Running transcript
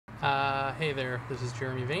Hey there, this is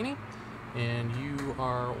Jeremy Vaeni, and you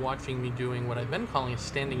are watching me doing what I've been calling a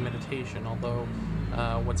standing meditation, although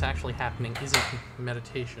what's actually happening isn't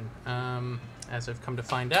meditation, as I've come to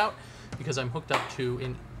find out, because I'm hooked up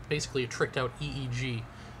to basically a tricked out EEG,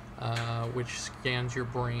 which scans your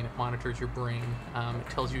brain, it monitors your brain, it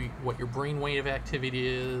tells you what your brainwave activity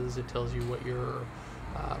is, it tells you what your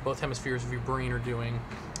both hemispheres of your brain are doing,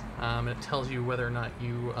 and it tells you whether or not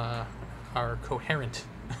you are coherent.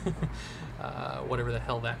 Whatever the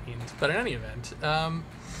hell that means. But in any event,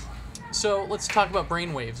 so let's talk about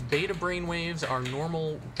brainwaves. Beta brainwaves are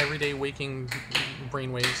normal, everyday waking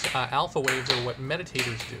brainwaves. Alpha waves are what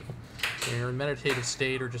meditators do. When you're in a meditative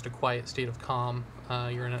state or just a quiet state of calm,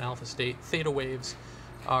 you're in an alpha state. Theta waves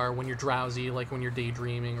are when you're drowsy, like when you're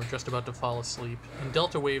daydreaming or just about to fall asleep. And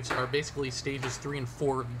delta waves are basically stages 3 and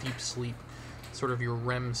 4 of deep sleep, sort of your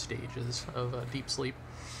REM stages of deep sleep.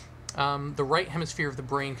 The right hemisphere of the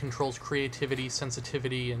brain controls creativity,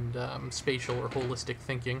 sensitivity, and spatial or holistic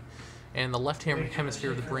thinking, and the left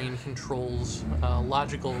hemisphere of the brain controls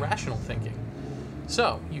logical, rational thinking.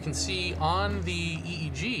 So you can see on the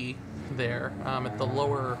EEG there, at the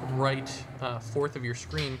lower right fourth of your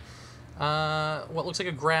screen, what looks like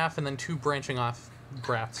a graph and then two branching off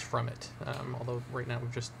graphs from it, although right now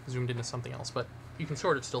we've just zoomed into something else, but you can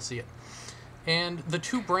sort of still see it. And the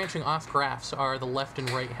two branching off graphs are the left and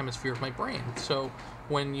right hemisphere of my brain. So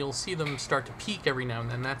when you'll see them start to peak every now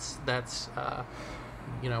and then, that's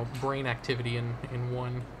you know, brain activity in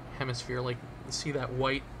one hemisphere. Like, see that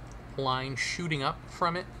white line shooting up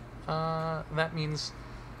from it? That means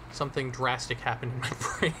something drastic happened in my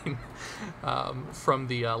brain from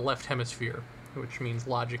the left hemisphere, which means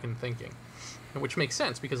logic and thinking. Which makes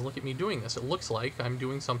sense, because look at me doing this. It looks like I'm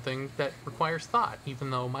doing something that requires thought, even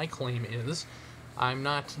though my claim is I'm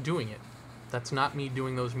not doing it. That's not me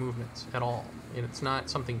doing those movements at all. And it's not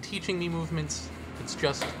something teaching me movements. It's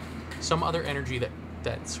just some other energy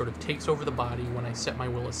that sort of takes over the body when I set my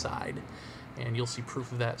will aside. And you'll see proof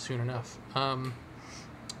of that soon enough.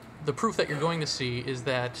 The proof that you're going to see is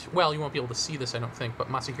that, well, you won't be able to see this, I don't think, but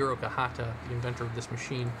Masahiro Kahata, the inventor of this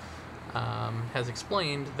machine, has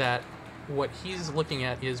explained that what he's looking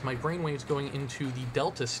at is my brainwaves going into the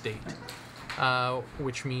delta state,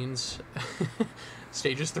 which means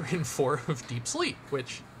stages 3 and 4 of deep sleep,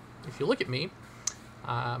 which, if you look at me,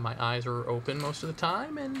 my eyes are open most of the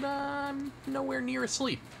time, and I'm nowhere near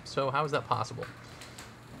asleep. So how is that possible?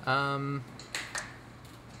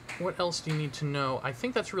 What else do you need to know? I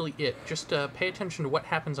think that's really it. Just pay attention to what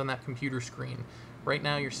happens on that computer screen. Right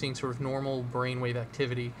now you're seeing sort of normal brainwave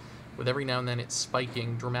activity, with every now and then it's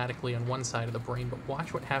spiking dramatically on one side of the brain, but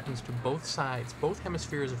watch what happens to both sides, both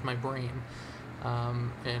hemispheres of my brain.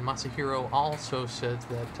 And Masahiro also says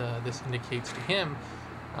that this indicates to him,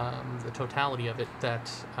 the totality of it, that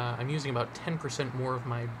I'm using about 10% more of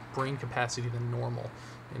my brain capacity than normal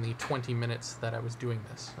in the 20 minutes that I was doing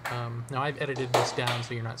this. Now I've edited this down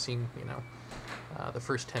so you're not seeing, you know, the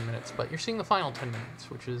first 10 minutes, but you're seeing the final 10 minutes,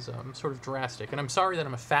 which is sort of drastic. And I'm sorry that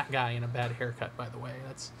I'm a fat guy in a bad haircut, by the way.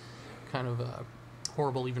 That's kind of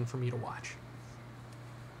horrible even for me to watch.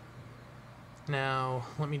 Now,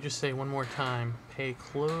 let me just say one more time, pay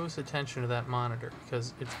close attention to that monitor,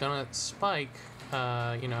 because it's gonna spike,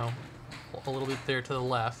 you know, a little bit there to the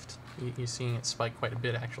left. You're seeing it spike quite a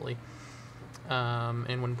bit, actually.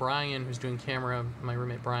 And when Brian, who's doing camera, my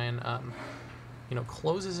roommate Brian, you know,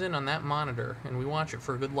 closes in on that monitor, and we watch it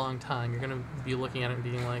for a good long time, you're gonna be looking at it and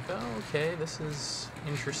being like, oh, okay, this is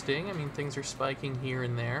interesting. I mean, things are spiking here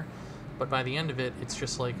and there. But by the end of it, it's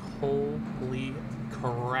just like, holy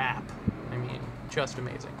crap. I mean, just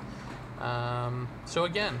amazing. So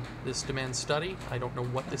again, this demands study. I don't know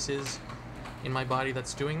what this is in my body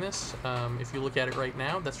that's doing this. If you look at it right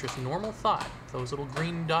now, that's just normal thought. Those little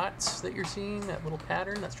green dots that you're seeing, that little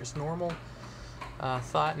pattern, that's just normal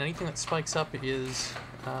thought. And anything that spikes up is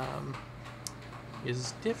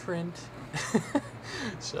different.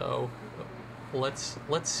 So let's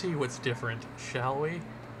see what's different, shall we?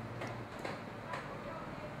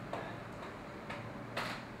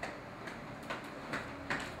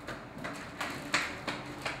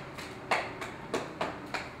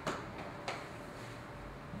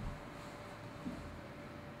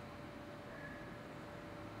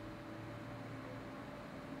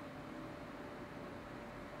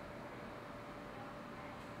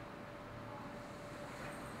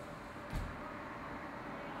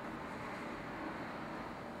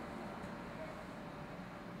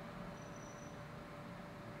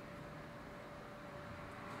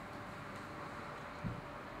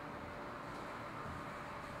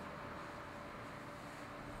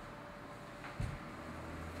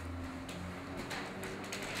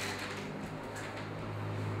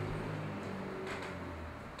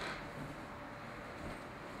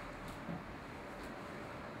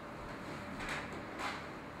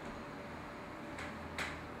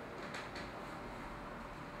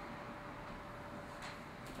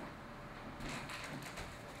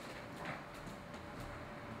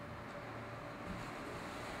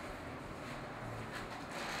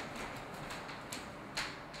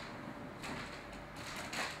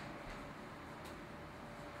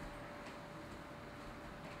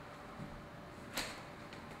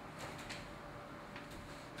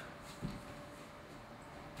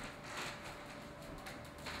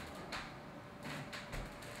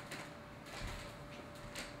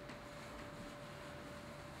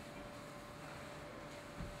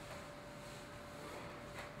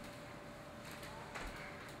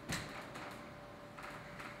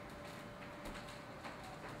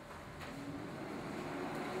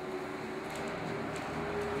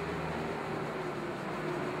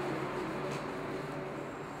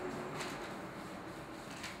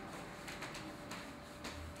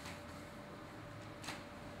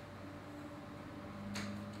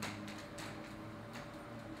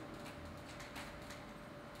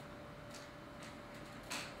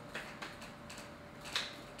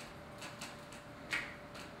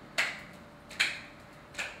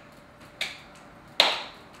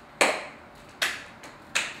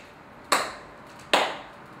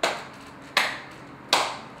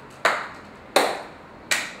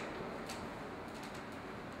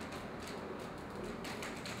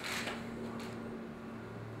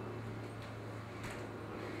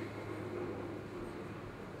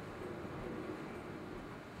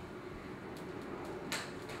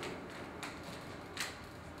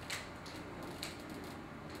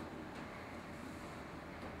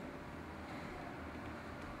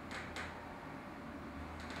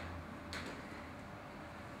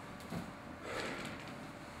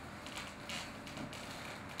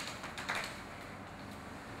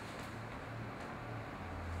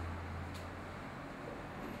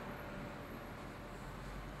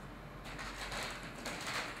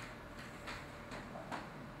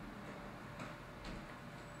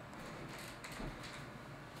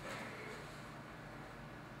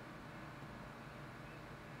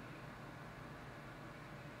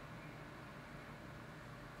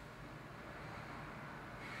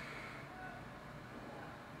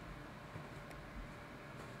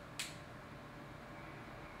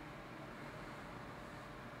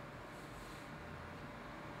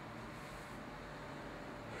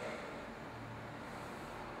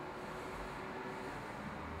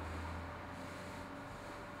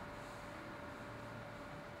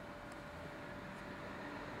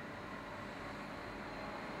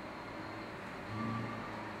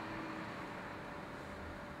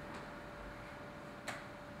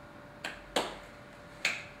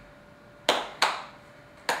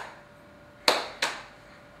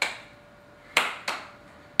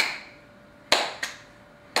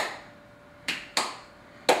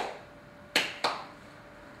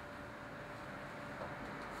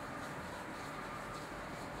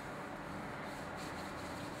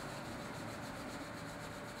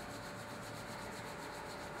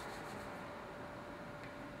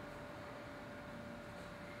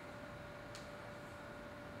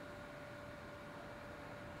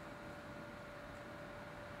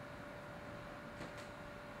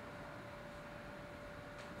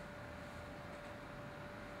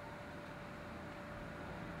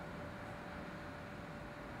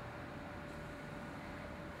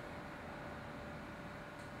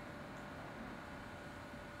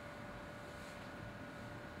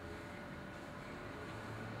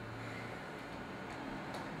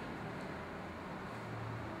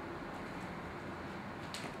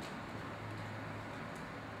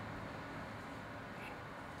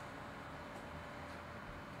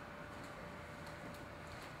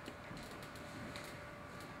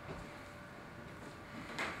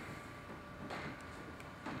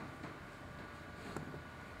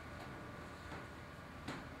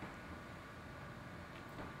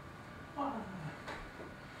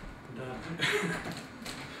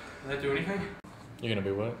 that do anything? You're gonna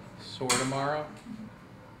be what? Sore tomorrow.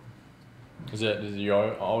 Does you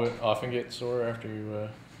often get sore after you?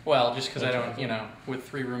 Well, just because I don't, with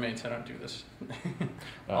 3 roommates, I don't do this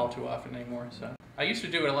all too often anymore. So I used to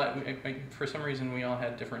do it a lot. For some reason, we all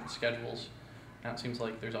had different schedules. Now it seems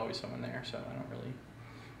like there's always someone there, so I don't really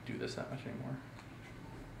do this that much anymore.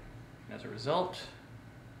 And as a result,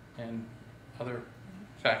 and other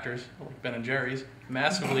factors like Ben and Jerry's,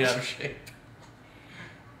 massively out of shape.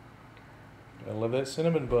 I love that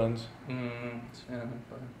cinnamon buns. Cinnamon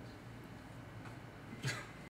bun.